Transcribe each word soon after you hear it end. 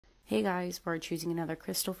Hey guys, we're choosing another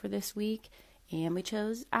crystal for this week, and we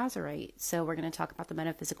chose Azurite. So we're going to talk about the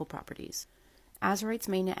metaphysical properties. Azurite's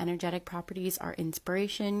main energetic properties are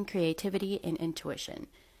inspiration, creativity, and intuition.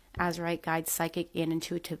 Azurite guides psychic and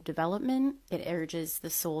intuitive development. It urges the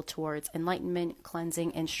soul towards enlightenment,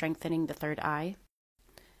 cleansing, and strengthening the third eye.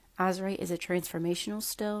 Azurite is a transformational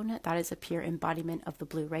stone that is a pure embodiment of the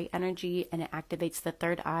blue ray energy, and it activates the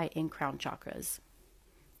third eye and crown chakras.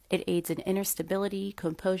 It aids in inner stability,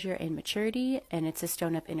 composure, and maturity, and it's a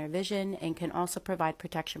stone of inner vision and can also provide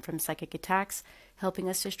protection from psychic attacks, helping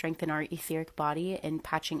us to strengthen our etheric body and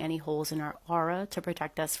patching any holes in our aura to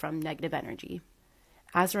protect us from negative energy.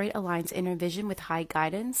 Azurite aligns inner vision with high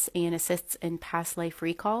guidance and assists in past life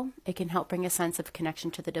recall. It can help bring a sense of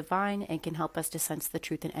connection to the divine and can help us to sense the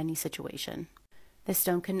truth in any situation. This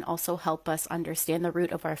stone can also help us understand the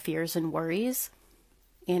root of our fears and worries.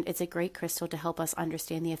 And it's a great crystal to help us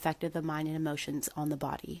understand the effect of the mind and emotions on the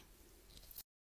body.